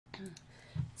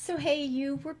So hey,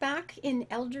 you were back in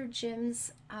Elder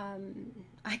Jim's.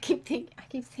 I keep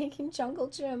thinking Jungle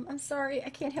Jim. I'm sorry, I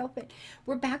can't help it.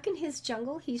 We're back in his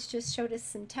jungle. He's just showed us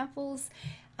some temples.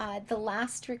 The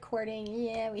last recording,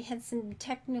 yeah, we had some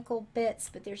technical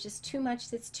bits, but there's just too much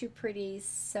that's too pretty.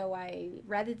 So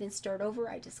rather than start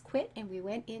over, I just quit and we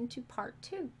went into part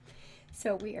two.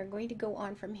 So we are going to go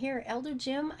on from here. Elder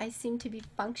Jim, I seem to be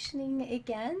functioning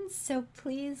again. So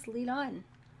please lead on.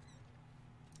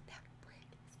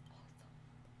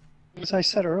 As I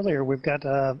said earlier, we've got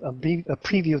a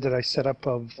preview that I set up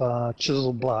of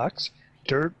chiseled blocks,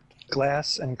 dirt,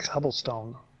 glass, and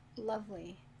cobblestone.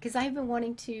 Lovely. Because I've been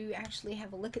wanting to actually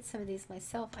have a look at some of these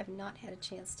myself. I've not had a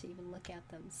chance to even look at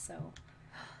them. So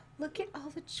look at all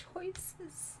the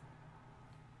choices.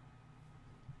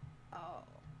 Oh,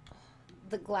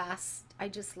 the glass. I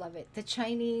just love it. The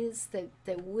Chinese,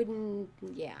 the wooden,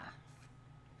 yeah.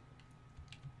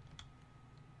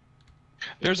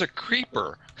 There's a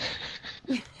creeper.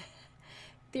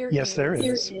 There Yes, there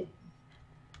is. is.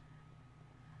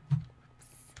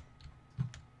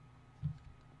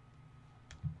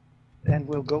 And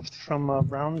we'll go from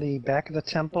around the back of the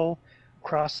temple,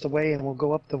 across the way, and we'll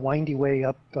go up the windy way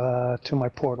up to my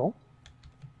portal.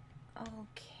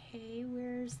 Okay,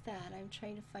 where's that? I'm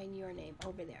trying to find your name.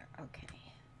 Over there. Okay.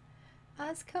 I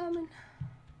was coming.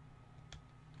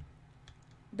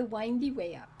 The windy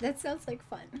way up. That sounds like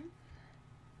fun.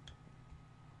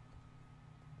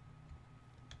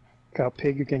 Cow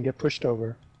pig, you can get pushed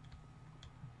over.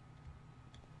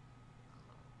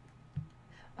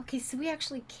 Okay, so we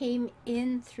actually came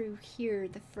in through here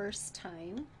the first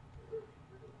time.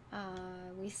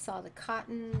 We saw the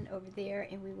cotton over there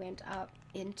and we went up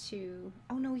into,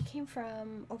 oh no, we came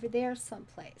from over there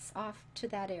someplace, off to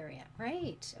that area,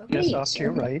 right? Okay. Yes, off to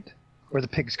your right, where the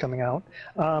pig's coming out.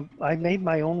 I made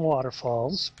my own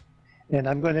waterfalls, and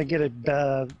I'm going to get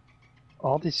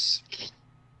all this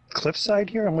cliffside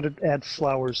here. I'm going to add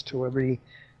flowers to every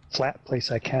flat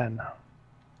place I can.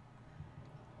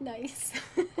 Nice.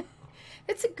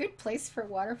 It's a good place for a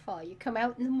waterfall. You come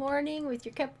out in the morning with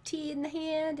your cup of tea in the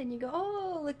hand and you go,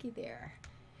 oh, looky there.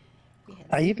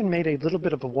 I even made a little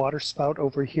bit of a water spout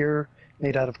over here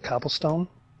made out of cobblestone.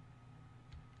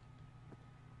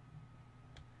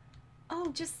 Oh,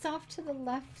 just off to the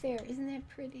left there. Isn't that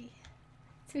pretty?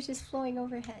 So it's just flowing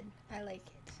overhead. I like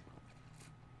it.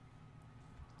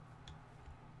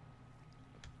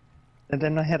 And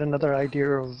then I had another idea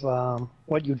of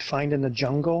what you'd find in the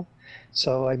jungle.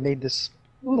 So I made this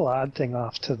little odd thing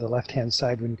off to the left-hand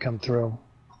side when you come through.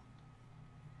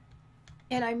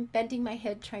 And I'm bending my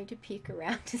head trying to peek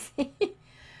around to see.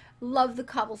 Love the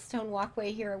cobblestone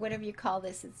walkway here, or whatever you call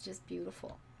this. It's just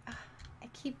beautiful. I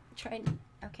keep trying.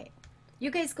 Okay. You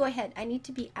guys go ahead. I need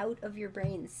to be out of your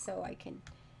brains so I can.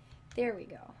 There we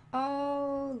go.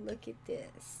 Oh, look at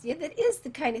this. Yeah, that is the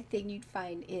kind of thing you'd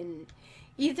find in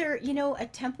either, you know, a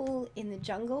temple in the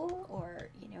jungle or,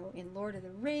 you know, in Lord of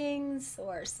the Rings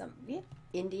or some, yeah,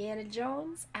 Indiana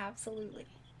Jones. Absolutely.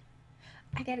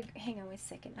 I gotta hang on a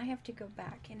second. I have to go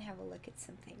back and have a look at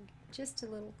something. Just a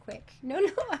little quick. No,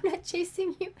 no, I'm not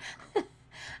chasing you.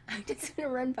 I'm just gonna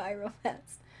run by real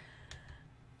fast.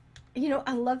 You know,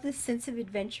 I love this sense of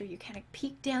adventure. You kind of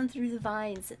peek down through the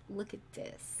vines and look at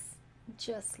this.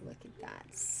 Just look at that.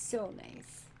 So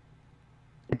nice.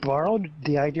 I borrowed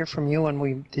the idea from you when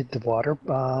we did the water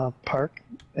park,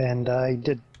 and I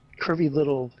did curvy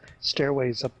little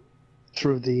stairways up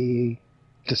through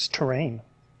this terrain.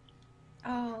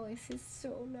 Oh, this is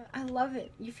so nice. I love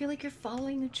it. You feel like you're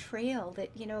following a trail that,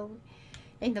 you know,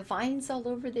 and the vines all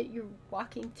over that you're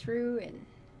walking through, and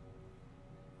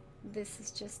this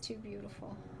is just too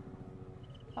beautiful.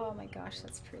 Oh my gosh,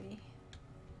 that's pretty.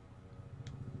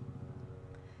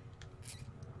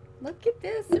 Look at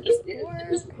this.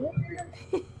 There's more.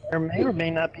 There may or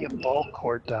may not be a ball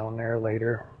court down there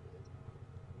later.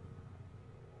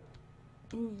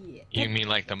 Yeah. You mean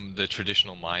like the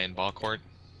traditional Mayan ball court?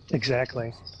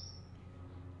 Exactly.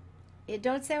 It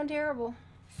don't sound terrible.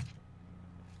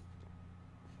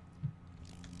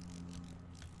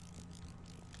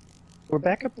 We're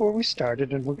back up where we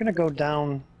started, and we're going to go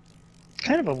down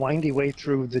kind of a windy way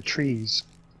through the trees.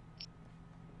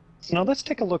 Now let's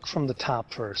take a look from the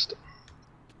top first.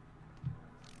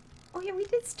 Oh yeah, we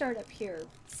did start up here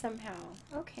somehow.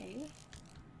 Okay.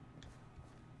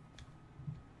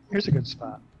 Here's a good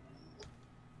spot.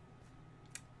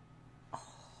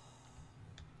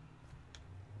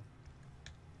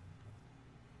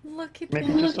 Look at Maybe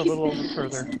that. just a little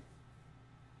further.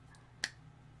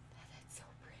 That's so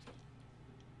pretty.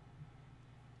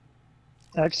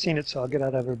 I've seen it, so I'll get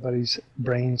out of everybody's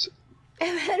brains.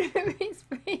 Everybody's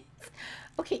brains.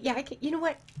 Okay, yeah, I can. You know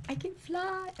what? I can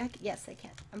fly. Yes, I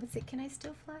can. I'm gonna say, can I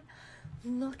still fly?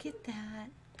 Look at that.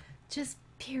 Just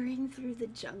peering through the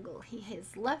jungle. He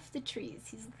has left the trees.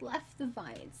 He's left the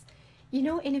vines. You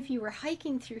know, and if you were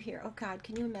hiking through here, oh God,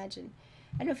 can you imagine?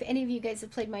 I don't know if any of you guys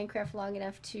have played Minecraft long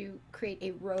enough to create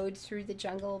a road through the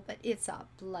jungle, but it's a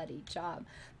bloody job.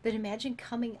 But imagine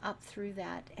coming up through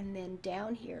that and then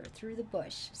down here through the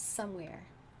bush somewhere.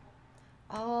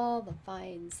 All the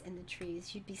vines and the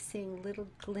trees. You'd be seeing little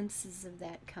glimpses of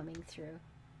that coming through.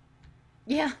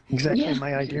 Yeah. Exactly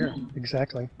my idea.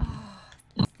 Exactly. Oh,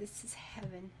 this is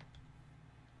heaven.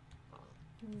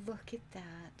 Look at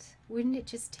that. Wouldn't it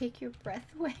just take your breath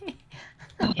away?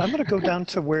 I'm going to go down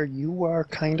to where you are,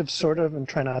 kind of, sort of, and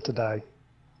try not to die.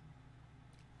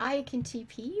 I can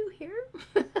TP you here?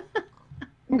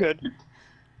 I'm good.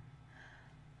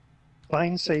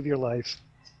 Vine save your life.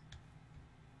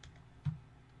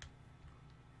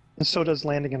 And so does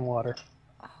landing in water.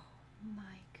 Oh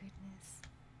my goodness.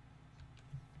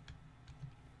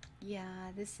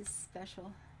 Yeah, this is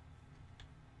special.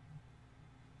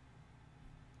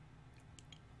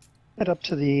 Head up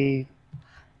to the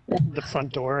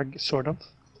front door, sort of.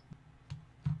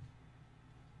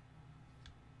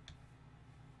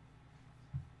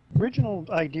 Original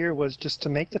idea was just to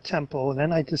make the temple, and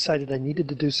then I decided I needed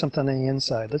to do something on the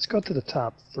inside. Let's go to the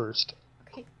top first.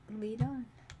 Okay, lead on.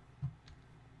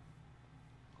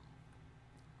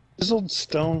 Chiseled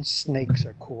stone snakes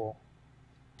are cool.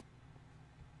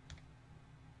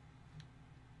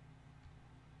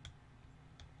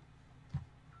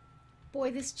 Boy,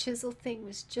 this chisel thing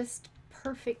was just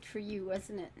perfect for you,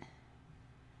 wasn't it?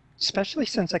 Especially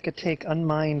since I could take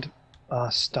unmined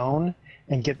stone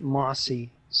and get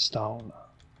mossy stone.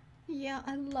 Yeah,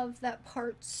 I love that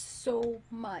part so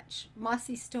much.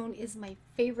 Mossy stone is my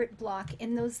favorite block,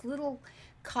 and those little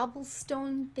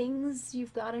cobblestone things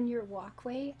you've got on your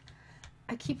walkway,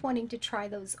 I keep wanting to try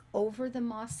those over the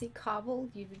mossy cobble.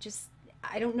 You just,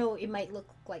 I don't know, it might look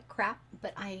like crap,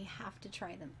 but I have to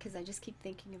try them because I just keep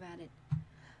thinking about it.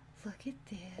 Look at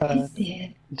this.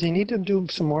 Do you need to do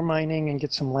some more mining and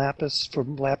get some lapis for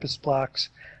lapis blocks?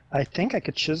 I think I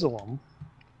could chisel them.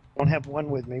 Don't have one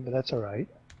with me, but that's all right.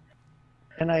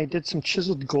 And I did some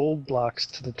chiseled gold blocks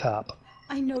to the top.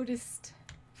 I noticed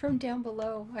from down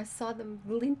below, I saw them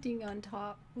glinting on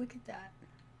top. Look at that.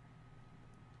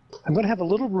 I'm going to have a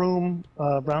little room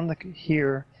around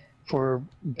here for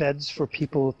beds for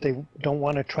people if they don't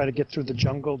want to try to get through the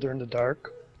jungle during the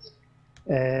dark.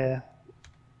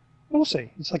 We'll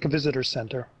see. It's like a visitor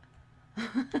center.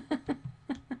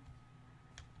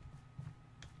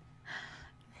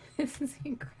 This is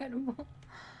incredible.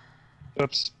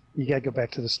 Oops. You gotta go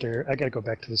back to the stair. I gotta go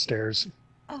back to the stairs.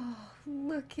 Oh,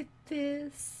 look at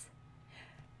this.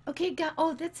 Okay,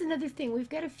 oh, that's another thing. We've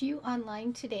got a few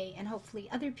online today, and hopefully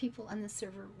other people on the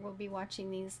server will be watching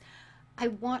these. I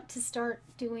want to start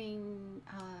doing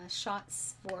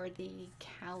shots for the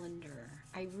calendar.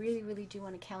 I really, really do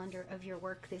want a calendar of your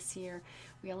work this year.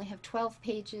 We only have 12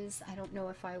 pages. I don't know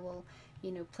if I will,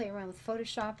 you know, play around with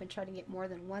Photoshop and try to get more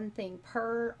than one thing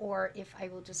per, or if I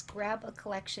will just grab a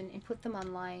collection and put them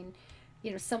online,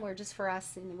 you know, somewhere just for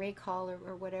us in the Ray call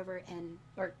or whatever, and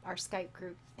or our Skype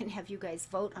group, and have you guys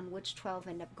vote on which 12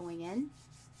 end up going in.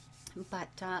 But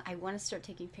I want to start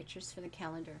taking pictures for the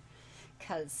calendar,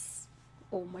 because,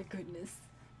 oh my goodness,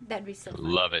 that'd be so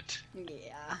fun. Love it.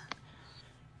 Yeah.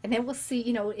 And then we'll see,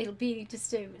 you know, it'll be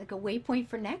just like a waypoint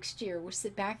for next year. We'll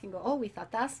sit back and go, oh, we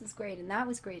thought that was great and that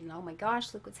was great, and oh my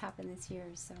gosh, look what's happened this year.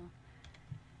 So,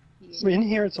 So in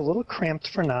here, it's a little cramped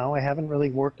for now. I haven't really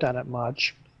worked on it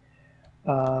much.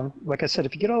 Like I said,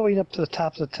 if you get all the way up to the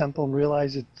top of the temple and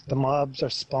realize that the mobs are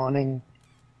spawning,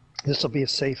 this will be a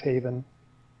safe haven.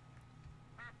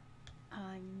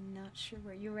 I'm not sure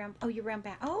where you ran. Oh, you ran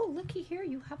back. Oh, looky here,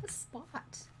 you have a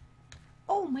spot.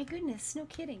 Oh my goodness, no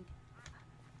kidding.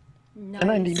 Nice.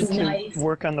 And I needed to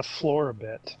work on the floor a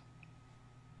bit.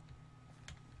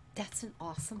 That's an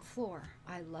awesome floor.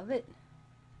 I love it.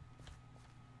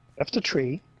 Left a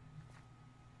tree.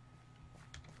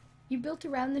 You built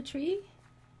around the tree?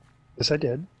 Yes, I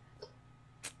did.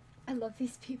 I love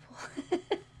these people.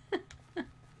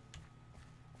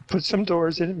 Put some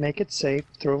doors in it, make it safe,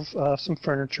 throw some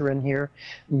furniture in here.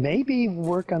 Maybe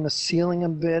work on the ceiling a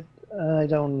bit. I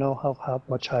don't know how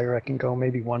much higher I can go,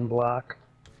 maybe one block.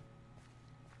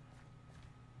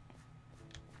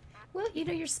 Well, you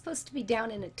know, you're supposed to be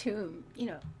down in a tomb. You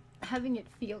know, having it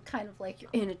feel kind of like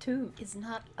you're in a tomb is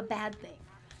not a bad thing.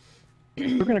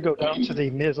 We're going to go down to the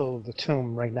middle of the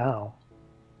tomb right now.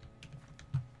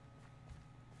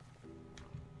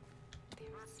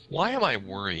 Why am I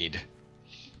worried?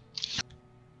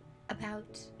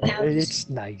 out. It's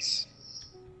nice.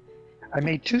 I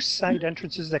made 2 side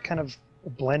entrances that kind of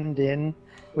blend in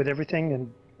with everything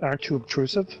and aren't too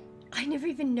obtrusive. I never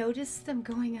even noticed them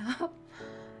going up.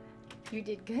 You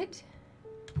did good.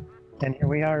 And here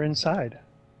we are inside.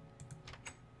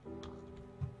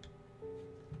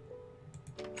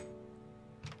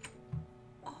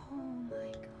 Oh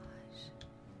my gosh.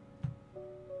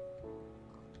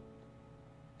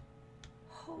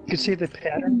 You can see the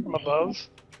pattern from above.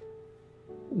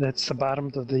 That's the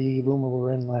bottom of the room we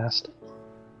were in last.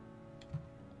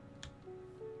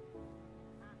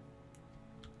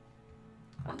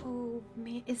 Oh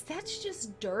man, is that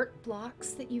just dirt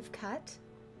blocks that you've cut?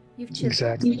 You've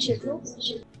chiseled?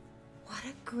 Exactly. What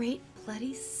a great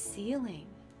bloody ceiling.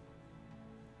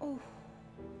 Oh,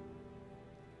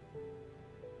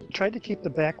 Tried to keep the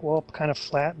back wall kind of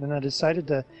flat, and then I decided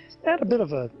to add a bit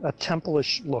of a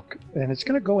temple-ish look, and it's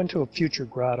going to go into a future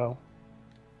grotto.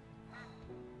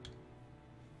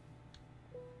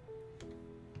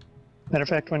 Matter of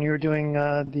fact, when you were doing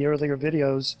the earlier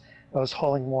videos, I was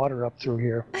hauling water up through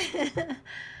here.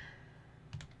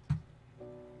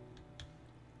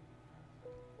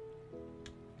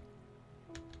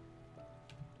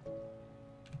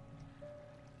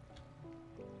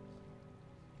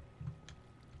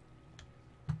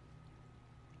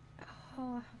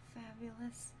 Oh, how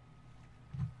fabulous.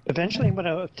 Eventually, I'm going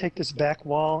to take this back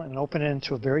wall and open it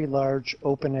into a very large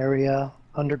open area,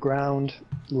 underground,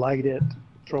 light it,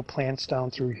 throw plants down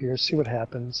through here, see what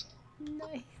happens.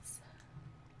 Nice.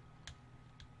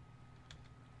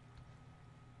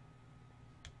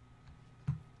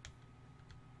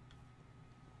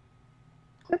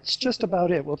 That's just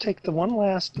about it. We'll take the one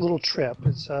last little trip.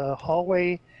 It's a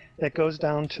hallway that goes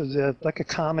down to the like a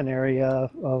common area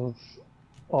of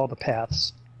all the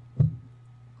paths.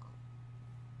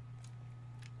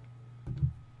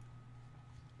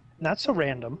 Not so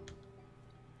random.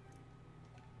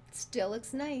 Still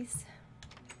looks nice.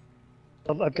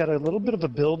 I've got a little bit of a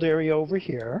build area over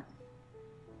here.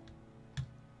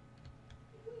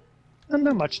 And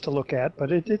not much to look at,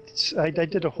 but I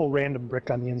did a whole random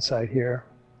brick on the inside here.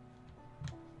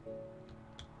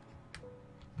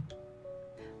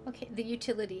 Okay, the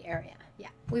utility area. Yeah,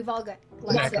 we've all got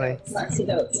Exactly. lots of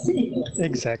those.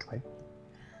 Exactly.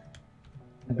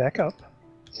 And back up.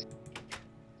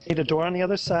 Need a door on the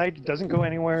other side. It doesn't go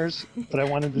anywheres, but I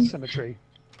wanted the symmetry.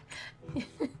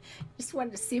 Just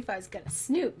wanted to see if I was gonna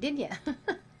snoop, didn't you?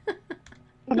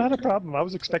 Well, not a problem. I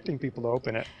was expecting people to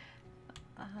open it.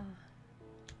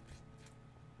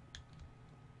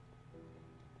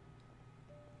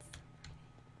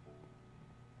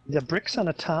 The bricks on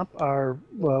the top are,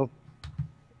 well,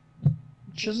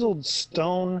 chiseled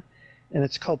stone, and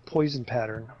it's called poison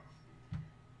pattern.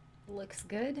 Looks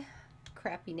good.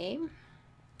 Crappy name.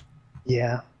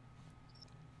 Yeah.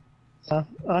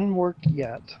 Unworked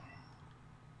yet.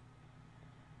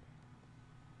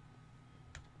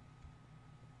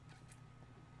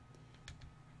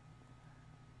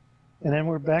 And then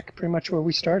we're back pretty much where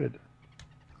we started.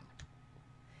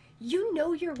 You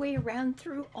know your way around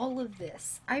through all of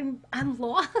this. I'm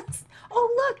lost.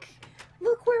 Oh,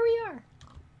 look where we are.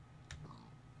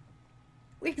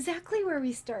 Exactly where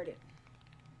we started.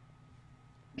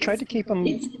 Tried to keep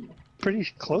them pretty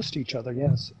close to each other,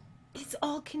 yes. It's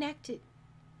all connected.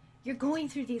 You're going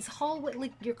through these hallways,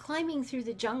 like you're climbing through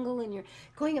the jungle and you're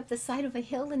going up the side of a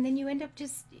hill, and then you end up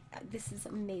just, this is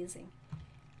amazing.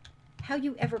 How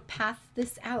you ever pathed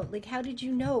this out? Like, how did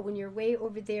you know when you're way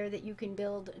over there that you can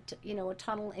build, a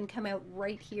tunnel and come out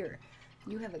right here?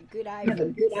 You have a good eye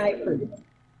for this.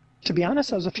 To be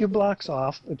honest, I was a few blocks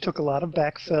off. It took a lot of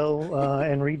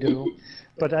backfill and redo,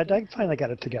 but I finally got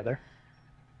it together.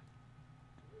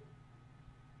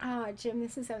 Ah, Jim,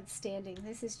 this is outstanding.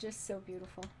 This is just so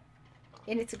beautiful.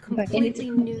 And it's a completely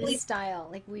new style.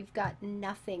 Like, we've got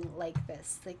nothing like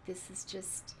this. Like, this is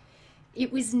just... It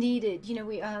was needed.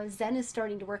 Zen is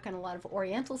starting to work on a lot of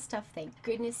Oriental stuff, thank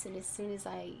goodness. And as soon as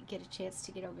I get a chance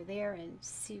to get over there and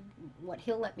see what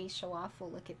he'll let me show off,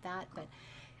 we'll look at that. But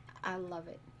I love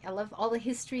it. I love all the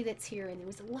history that's here. And there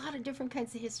was a lot of different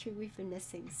kinds of history we've been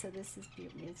missing. So this is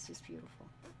beautiful. It's just beautiful.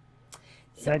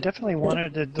 So, I definitely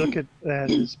wanted to look at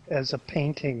that as a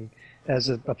painting, as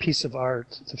a piece of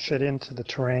art to fit into the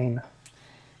terrain.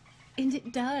 and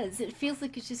it does. It feels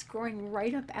like it's just growing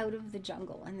right up out of the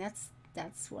jungle. And that's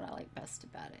what I like best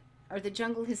about it. Or the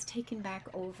jungle has taken back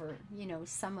over,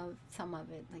 some of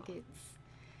it. Like it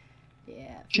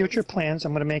Future plans,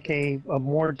 I'm going to make a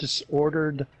more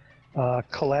disordered,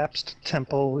 collapsed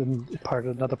temple in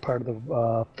another part of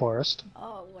the forest.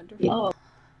 Oh, wonderful.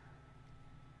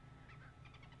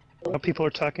 know, people were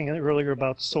talking earlier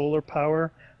about solar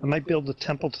power. I might build a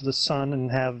temple to the sun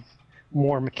and have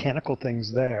more mechanical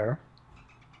things there.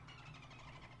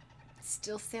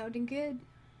 Still sounding good.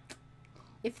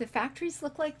 If the factories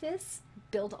look like this,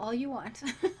 build all you want.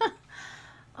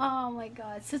 Oh my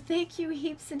god. So thank you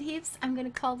heaps and heaps. I'm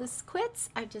going to call this quits.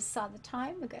 I just saw the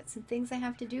time. I've got some things I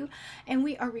have to do. And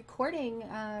we are recording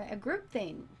a group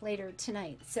thing later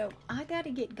tonight. So I got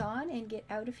to get gone and get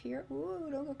out of here. Ooh,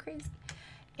 don't go crazy.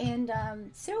 And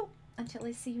so until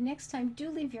I see you next time, do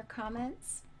leave your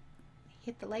comments.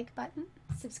 Hit the like button.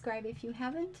 Subscribe if you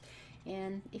haven't.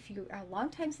 And if you are a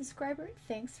longtime subscriber,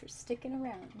 thanks for sticking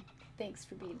around. Thanks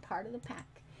for being part of the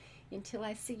pack. Until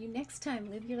I see you next time,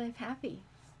 live your life happy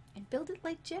and build it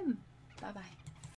like Jim. Bye-bye.